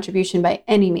their contribution by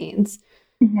any means,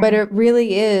 but it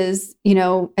really is,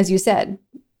 as you said,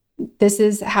 this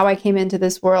is how I came into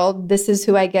this world. This is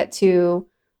who I get to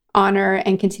honor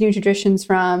and continue traditions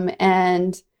from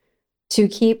and to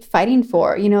keep fighting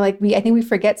for. I think we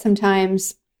forget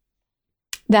sometimes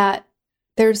that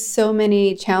there's so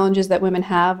many challenges that women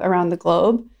have around the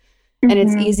globe, and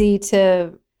it's easy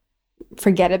to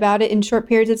forget about it in short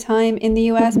periods of time in the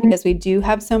US because we do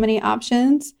have so many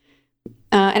options.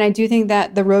 And I do think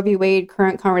that the Roe v. Wade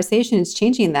current conversation is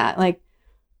changing that. Like,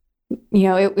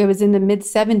 it was in the mid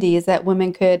 70s that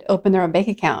women could open their own bank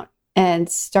account and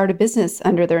start a business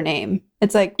under their name.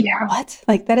 It's like, what?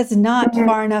 Like, that is not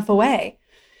far enough away.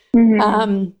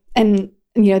 And,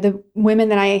 the women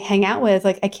that I hang out with,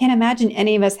 like, I can't imagine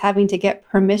any of us having to get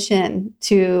permission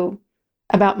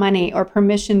about money or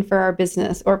permission for our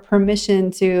business or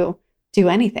permission to do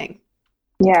anything.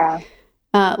 Yeah.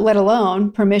 Let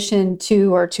alone permission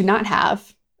to or to not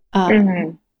have,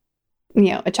 a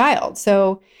child.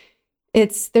 So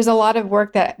there's a lot of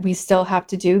work that we still have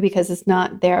to do because it's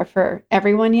not there for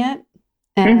everyone yet.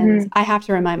 And I have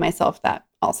to remind myself that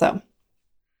also.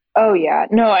 Oh, yeah.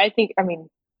 No, I mean,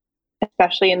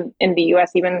 especially in the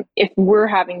US, even if we're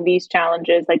having these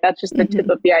challenges, like, that's just the tip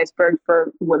of the iceberg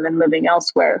for women living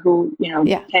elsewhere who,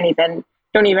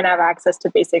 don't even have access to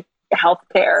basic health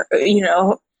care,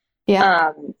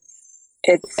 Yeah.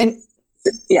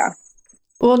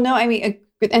 Well, no, I mean,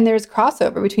 and there's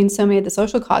crossover between so many of the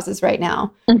social causes right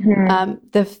now.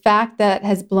 The fact that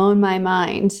has blown my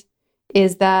mind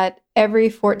is that every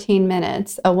 14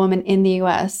 minutes, a woman in the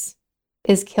US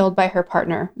is killed by her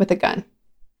partner with a gun.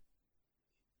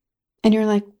 And you're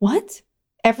like, what?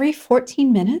 Every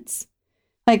 14 minutes?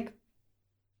 Like,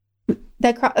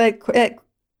 that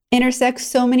intersects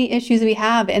so many issues we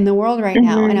have in the world right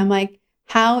now. And I'm like,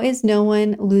 how is no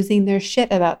one losing their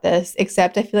shit about this?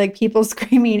 Except I feel like people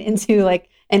screaming into like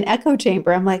an echo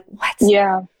chamber. I'm like, what?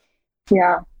 Yeah.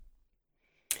 Yeah.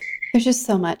 There's just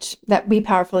so much that we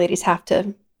powerful ladies have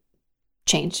to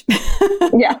change.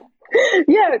 Yeah.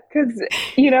 Yeah. Because,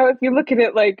 if you look at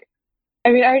it, like, I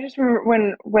mean, I just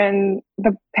remember when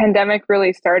the pandemic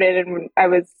really started, and when I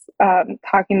was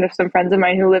talking to some friends of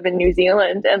mine who live in New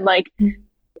Zealand, and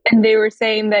and they were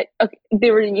saying that they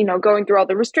were, going through all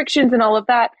the restrictions and all of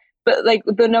that, but like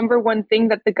the number one thing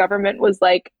that the government was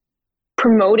like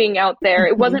promoting out there,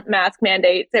 it wasn't mask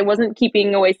mandates, it wasn't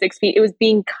keeping away 6 feet, it was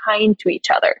being kind to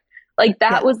each other. Like,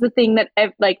 that was the thing that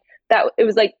that it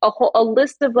was like a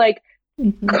list of like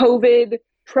COVID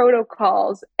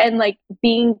protocols, and like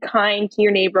being kind to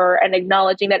your neighbor and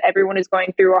acknowledging that everyone is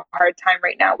going through a hard time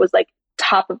right now was like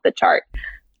top of the chart.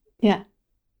 Yeah.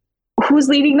 Who's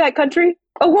leading that country?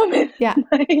 A woman. Yeah.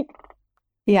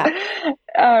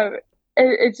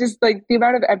 It's just like the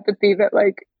amount of empathy that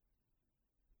like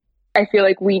I feel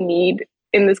like we need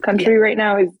in this country right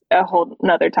now is a whole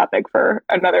nother topic for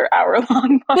another hour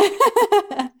long.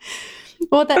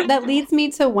 Well, that leads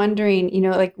me to wondering,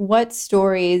 like, what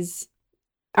stories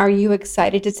are you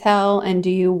excited to tell, and do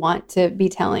you want to be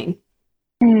telling?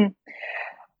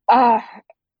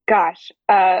 Gosh,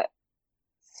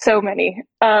 so many.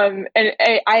 And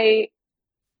I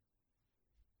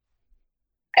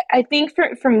think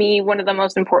for me, one of the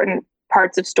most important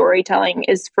parts of storytelling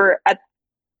is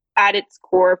at its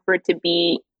core for it to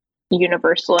be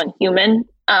universal and human.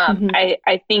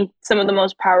 I think some of the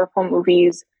most powerful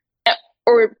movies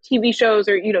or TV shows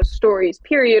or, stories,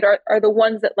 period, are the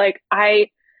ones that like I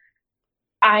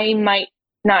might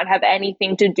not have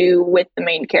anything to do with the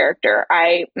main character.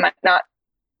 I might not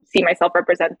see myself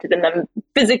represented in them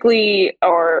physically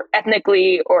or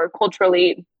ethnically or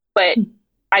culturally, but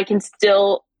I can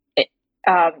still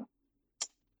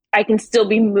I can still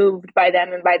be moved by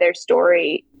them and by their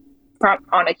story from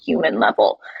on a human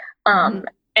level. And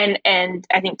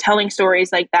I think telling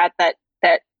stories like that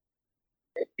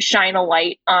shine a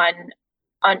light on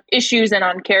issues and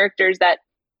on characters that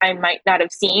I might not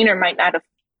have seen or might not have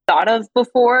thought of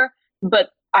before, but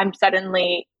I'm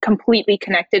suddenly completely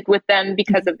connected with them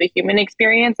because of the human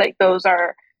experience. Like those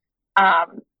are,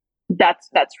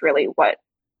 that's really what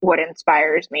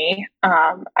inspires me.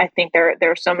 I think there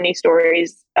are so many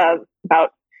stories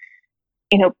about,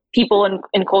 people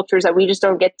in cultures that we just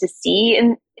don't get to see,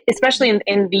 and especially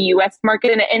in the US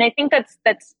market. And I think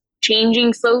that's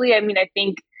changing slowly. I mean, I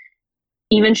think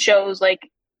even shows like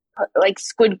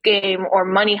Squid Game or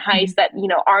Money Heist that,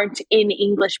 aren't in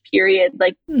English, period.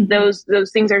 Like those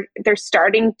things they're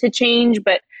starting to change,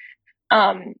 but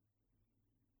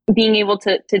being able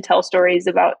to tell stories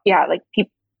about, like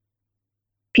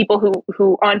people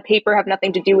who on paper have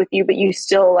nothing to do with you, but you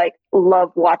still like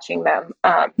love watching them,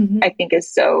 I think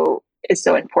is so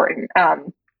important.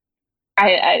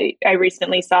 I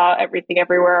recently saw Everything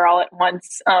Everywhere All at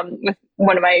Once with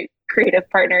one of my creative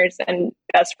partners and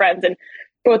best friends, and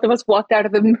both of us walked out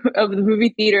of the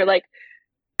movie theater like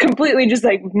completely just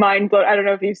like mind blown. I don't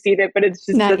know if you've seen it, but it's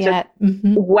just Not such yet. a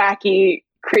wacky,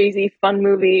 crazy, fun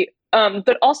movie.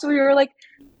 But also we were like,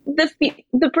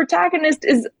 the protagonist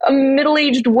is a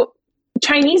middle-aged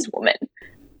Chinese woman,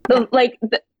 and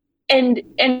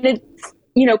it's,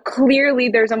 clearly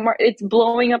there's it's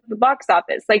blowing up the box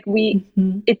office. Like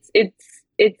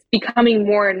it's becoming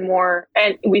more and more,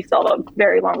 and we still have a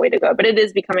very long way to go, but it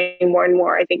is becoming more and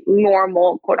more, I think,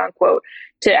 normal, quote unquote,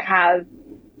 to have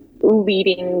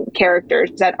leading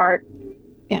characters that aren't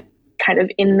kind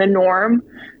of in the norm.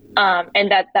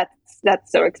 And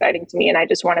that's so exciting to me. And I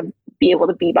just want to be able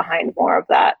to be behind more of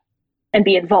that and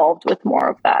be involved with more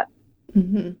of that.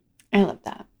 I love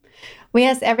that. We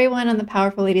asked everyone on the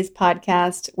Powerful Ladies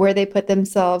podcast where they put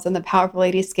themselves on the Powerful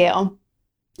Ladies scale.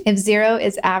 If 0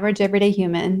 is average everyday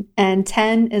human and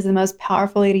 10 is the most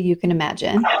powerful lady you can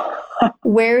imagine,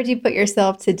 where would you put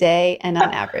yourself today and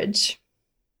on average?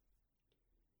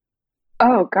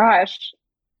 Oh gosh.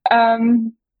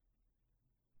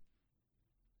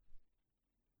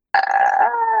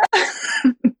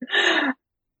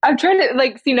 I'm trying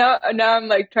to now I'm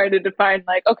like trying to define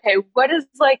like, okay, what is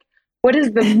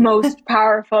the most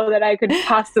powerful that I could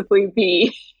possibly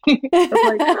be? I'm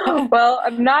like, well,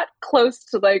 I'm not close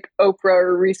to like Oprah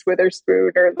or Reese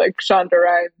Witherspoon or like Shonda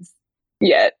Rhimes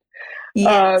yet.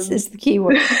 Yes, is the key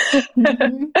word.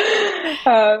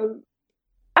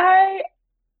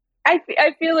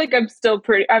 I feel like I'm still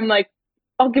pretty. I'm like,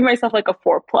 I'll give myself like a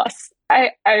 4+.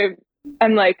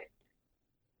 I'm like,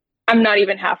 I'm not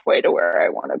even halfway to where I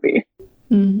want to be,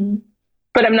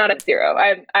 but I'm not at 0.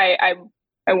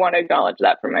 I want to acknowledge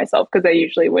that for myself because I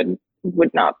usually would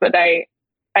not, but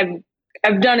I've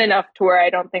done enough to where I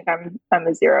don't think I'm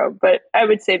a 0, but I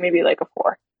would say maybe like a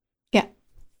 4. Yeah.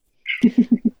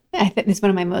 I think it's one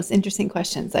of my most interesting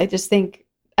questions. I just think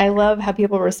I love how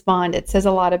people respond. It says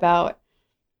a lot about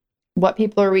what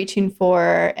people are reaching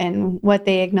for and what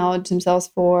they acknowledge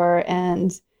themselves for,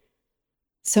 and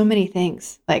so many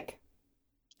things. Like,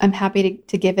 I'm happy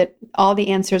to give it all the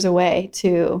answers away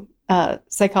to a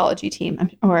psychology team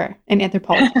or an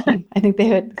anthropology team. I think they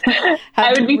would.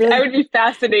 I would be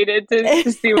fascinated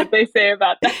to see what they say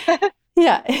about that.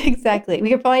 Yeah, exactly. We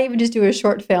could probably even just do a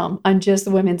short film on just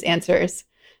women's answers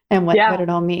and what it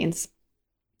all means.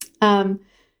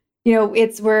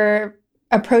 We're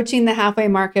approaching the halfway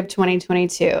mark of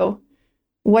 2022.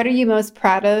 What are you most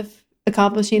proud of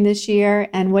accomplishing this year,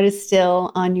 and what is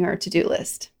still on your to-do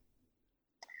list?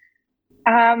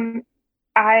 I'm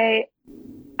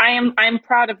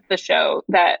proud of the show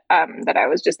that I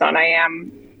was just on.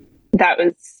 That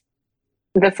was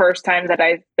the first time that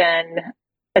I've been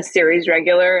a series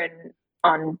regular and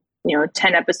on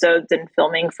 10 episodes and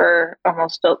filming for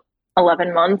almost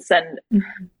 11 months, and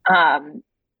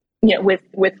with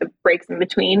the breaks in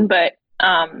between, but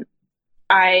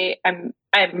I am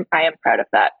proud of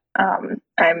that. I'm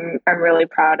really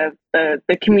proud of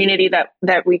the community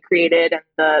that we created, and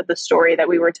the story that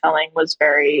we were telling was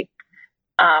very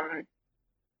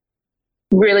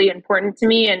really important to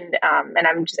me, and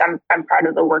I'm proud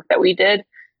of the work that we did.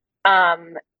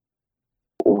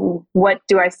 What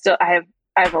do I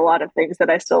have a lot of things that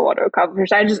I still want to accomplish.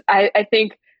 I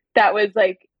think that was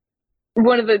like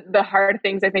one of the hard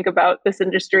things I think about this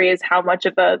industry is how much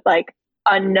of a like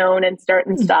unknown and start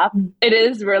and stop it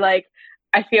is. Where like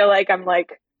I feel like I'm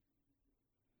like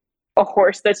a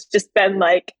horse that's just been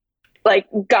like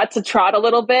got to trot a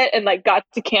little bit and like got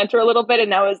to canter a little bit, and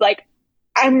now is like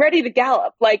I'm ready to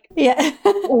gallop. Like, Yeah.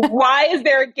 why is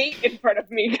there a gate in front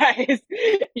of me, guys?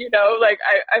 Like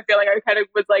I feel like I kind of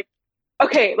was like,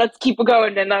 okay, let's keep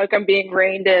going. And like I'm being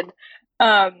reined in.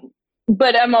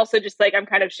 But I'm also just like, I'm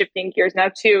kind of shifting gears now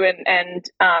too. And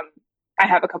I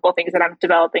have a couple of things that I'm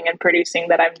developing and producing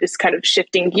that I'm just kind of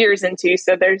shifting gears into.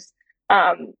 So there's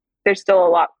still a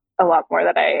lot more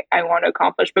that I want to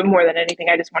accomplish, but more than anything,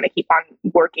 I just want to keep on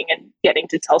working and getting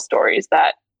to tell stories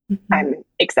that I'm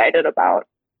excited about.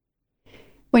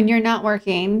 When you're not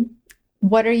working,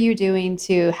 what are you doing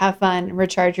to have fun,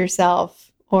 recharge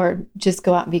yourself, or just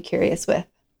go out and be curious with?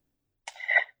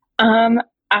 I'm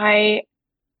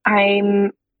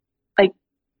like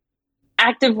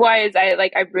active wise, I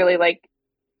really like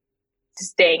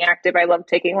staying active. I love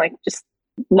taking like just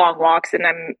long walks, and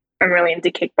I'm really into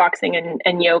kickboxing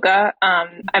and yoga.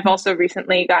 I've also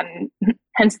recently gotten,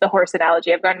 hence the horse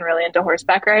analogy, I've gotten really into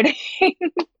horseback riding.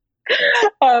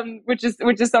 Which is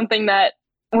something that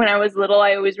when I was little,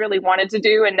 I always really wanted to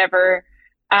do and never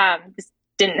just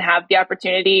didn't have the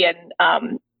opportunity. And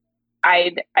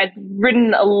I'd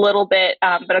ridden a little bit,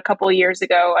 but a couple of years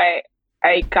ago,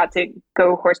 I got to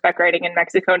go horseback riding in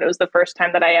Mexico, and it was the first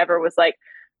time that I ever was like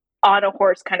on a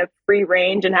horse, kind of free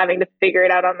range and having to figure it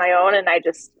out on my own. And I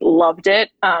just loved it.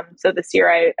 So this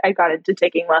year I got into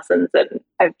taking lessons, and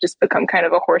I've just become kind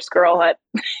of a horse girl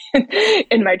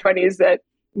in my 20s. That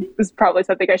was probably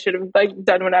something I should have like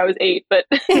done when I was 8, but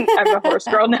I'm a horse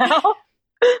girl now.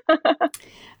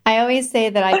 I always say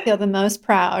that I feel the most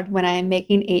proud when I'm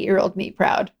making 8-year-old me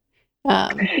proud.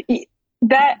 That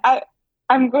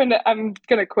I'm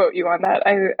gonna quote you on that.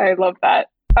 I love that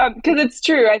because it's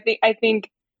true. I think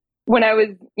when I was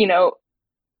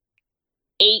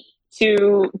 8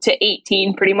 to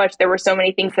 18, pretty much there were so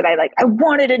many things that I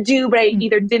wanted to do, but I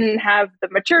either didn't have the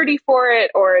maturity for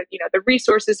it or the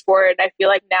resources for it. And I feel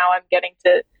like now I'm getting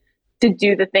to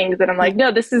do the things that I'm like,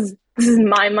 no, this is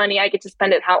my money. I get to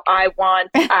spend it how I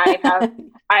want.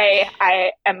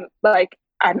 I am like,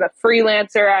 I'm a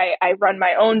freelancer. I run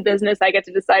my own business. I get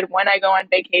to decide when I go on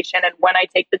vacation and when I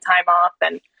take the time off,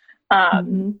 and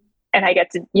and I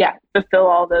get to fulfill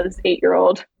all those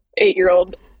 8-year-old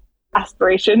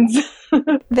aspirations.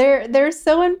 They're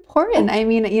so important. I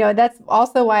mean, that's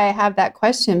also why I have that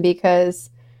question, because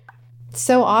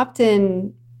so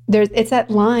often it's that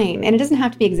line, and it doesn't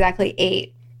have to be exactly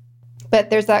 8, but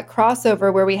there's that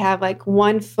crossover where we have like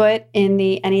one foot in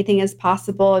the anything is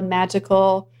possible and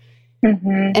magical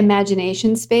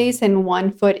imagination space, and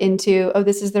one foot into, oh,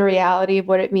 this is the reality of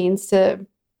what it means to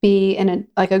be in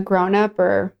a grown up,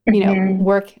 or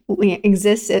work,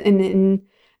 exists in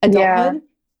adulthood.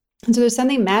 And so there's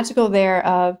something magical there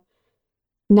of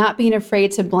not being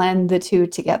afraid to blend the two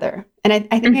together. And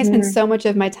I think I spend so much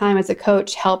of my time as a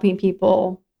coach helping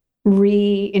people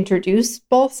reintroduce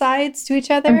both sides to each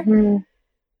other.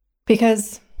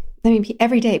 Because I mean,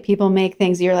 every day people make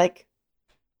things, you're like,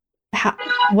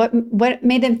 what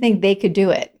made them think they could do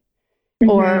it?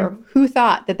 Or who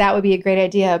thought that would be a great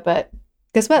idea? But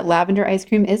guess what? Lavender ice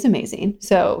cream is amazing.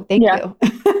 So thank you.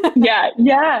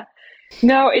 Yeah.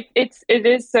 No, it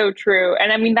is so true.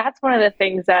 And I mean, that's one of the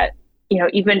things that,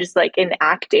 even just like in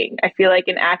acting, I feel like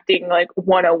in acting, like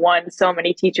 101, so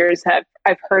many teachers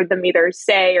I've heard them either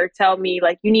say or tell me,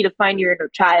 like, you need to find your inner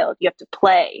child. You have to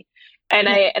play. And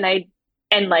I'm,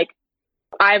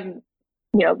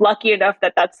 lucky enough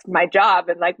that that's my job.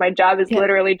 And like, my job is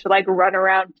literally to like run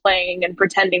around playing and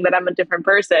pretending that I'm a different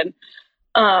person.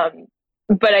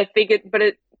 But I think it's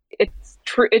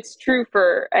true. It's true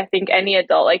for, I think, any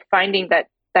adult, like finding that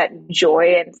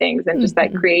joy in things and just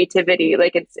that creativity.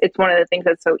 Like it's one of the things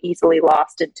that's so easily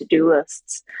lost in to-do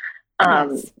lists.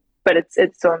 But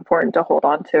it's so important to hold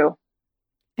on to.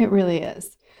 It really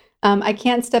is. I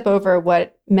can't step over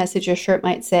what message your shirt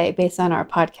might say based on our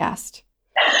podcast.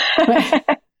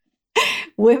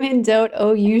 Women don't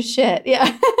owe you shit.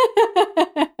 Yeah.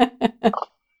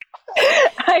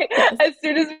 As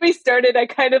soon as we started, I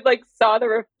kind of like saw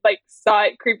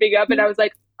it creeping up, and I was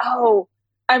like, oh,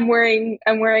 I'm wearing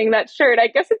that shirt. I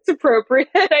guess it's appropriate.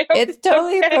 It's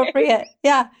totally appropriate.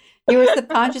 Yeah. You were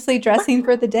subconsciously dressing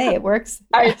for the day. It works.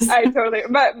 I totally,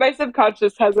 my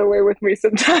subconscious has a way with me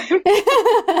sometimes.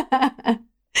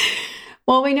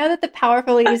 Well, we know that the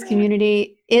Powerful Ladies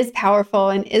community is powerful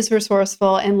and is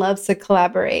resourceful and loves to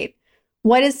collaborate.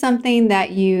 What is something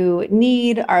that you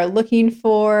need, are looking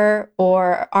for,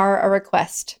 or are a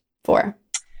request for?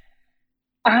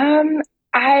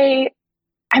 I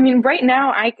mean, right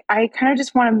now, I kind of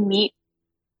just want to meet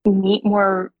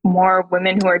more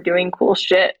women who are doing cool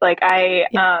shit. Like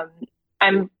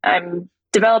I'm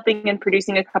developing and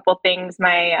producing a couple things.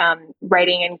 My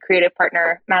writing and creative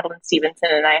partner, Madeline Stevenson,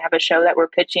 and I have a show that we're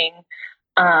pitching.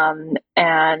 And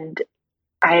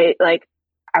I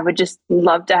would just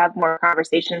love to have more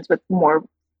conversations with more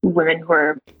women who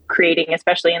are creating,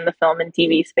 especially in the film and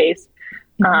TV space.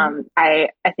 I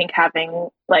think having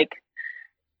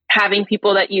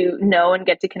people that you know and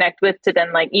get to connect with to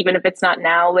then, like, even if it's not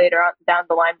now, later on down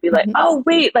the line, be like, oh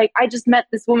wait, like I just met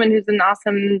this woman who's an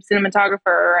awesome cinematographer,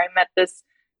 or I met this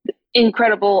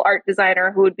incredible art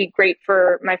designer who would be great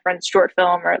for my friend's short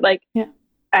film, or like,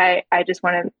 I just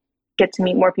want to get to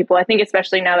meet more people. I think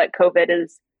especially now that COVID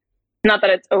is, not that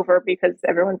it's over, because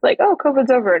everyone's like, oh,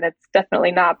 COVID's over, and it's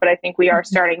definitely not, but I think we are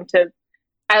starting to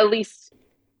at least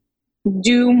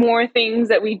do more things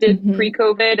that we did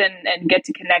pre-COVID and get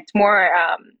to connect more.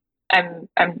 I'm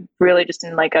really just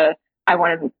in like I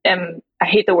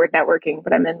hate the word networking,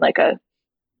 but I'm in like a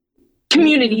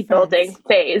community building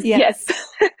phase. Yes.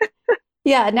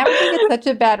 Yeah, networking is such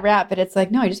a bad rap, but it's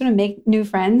like, no, I just want to make new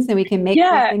friends and we can make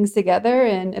cool things together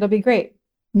and it'll be great.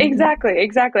 Exactly.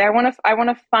 I want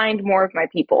to find more of my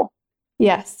people.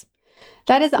 Yes.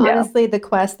 That is honestly the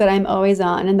quest that I'm always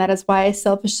on. And that is why I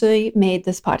selfishly made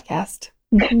this podcast.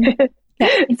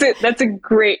 That's a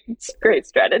great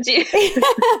strategy.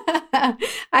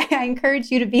 I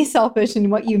encourage you to be selfish in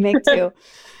what you make too.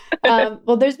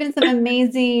 Well, there's been some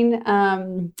amazing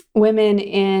women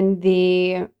in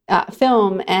the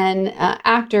film and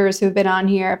actors who've been on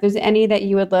here. If there's any that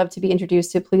you would love to be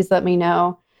introduced to, please let me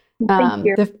know. Thank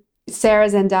you. Sarah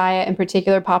Zendaya in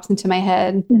particular pops into my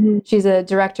head. She's a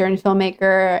director and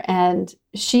filmmaker, and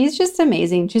she's just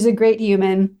amazing. She's a great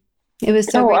human. It was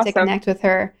so great to connect with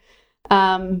her.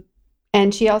 And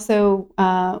she also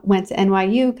went to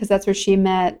NYU because that's where she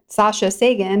met Sasha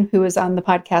Sagan, who was on the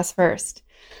podcast first.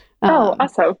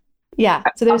 Awesome. Yeah.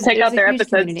 So I'll check out their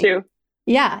episodes too.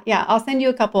 Yeah. I'll send you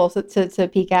a couple to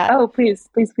peek at. Oh, please.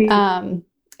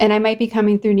 And I might be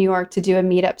coming through New York to do a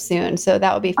meetup soon. So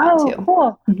that would be fun too. Oh,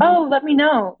 cool. Oh, let me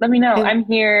know. I'm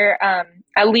here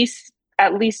at least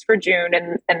for June,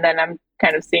 and then I'm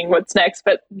kind of seeing what's next,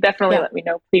 but definitely let me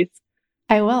know, please.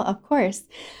 I will, of course.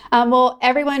 Well,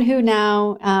 everyone who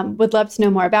now would love to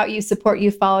know more about you, support you,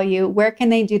 follow you, where can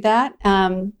they do that?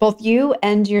 Both you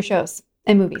and your shows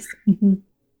and movies.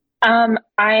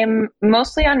 I'm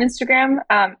mostly on Instagram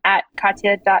at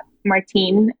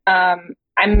Katya.Martin.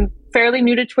 I'm fairly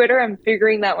new to Twitter. I'm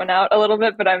figuring that one out a little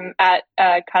bit, but I'm at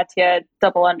Katya_Martin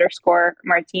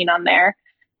on there.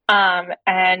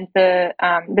 And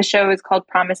the show is called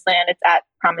Promised Land. It's at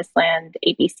Promised Land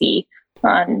ABC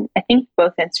on, I think,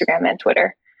 both Instagram and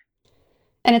Twitter.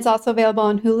 And it's also available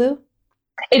on Hulu?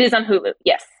 It is on Hulu.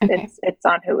 Yes. Okay. It's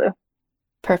on Hulu.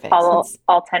 Perfect.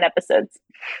 All 10 episodes.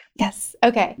 Yes.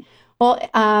 Okay. Well,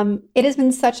 it has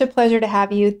been such a pleasure to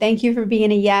have you. Thank you for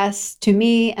being a yes to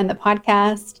me and the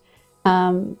podcast.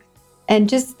 And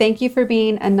just thank you for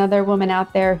being another woman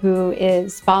out there who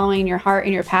is following your heart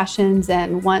and your passions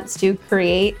and wants to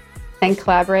create and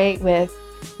collaborate with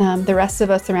the rest of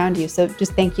us around you. So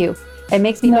just thank you. It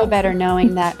makes me feel better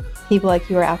knowing that people like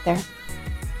you are out there.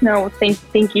 No,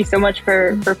 thank you so much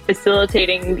for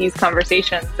facilitating these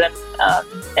conversations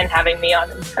and having me on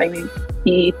and having me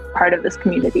be part of this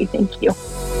community. Thank you.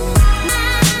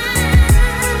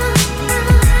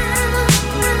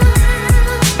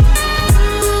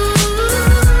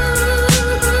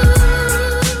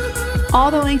 All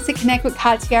the links to connect with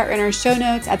Katya are in our show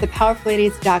notes at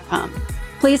thepowerfulladies.com.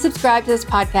 Please subscribe to this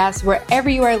podcast wherever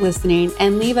you are listening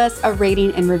and leave us a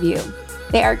rating and review.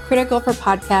 They are critical for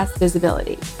podcast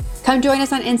visibility. Come join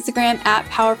us on Instagram at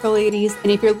Powerful Ladies.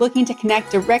 And if you're looking to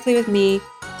connect directly with me,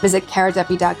 visit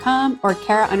KaraDuffy.com or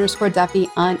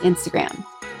Kara_Duffy on Instagram.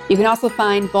 You can also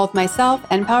find both myself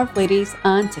and Powerful Ladies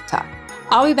on TikTok.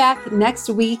 I'll be back next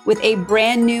week with a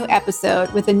brand new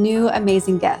episode with a new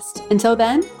amazing guest. Until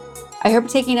then, I hope you're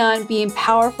taking on being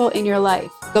powerful in your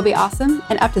life. Go be awesome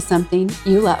and up to something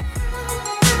you love.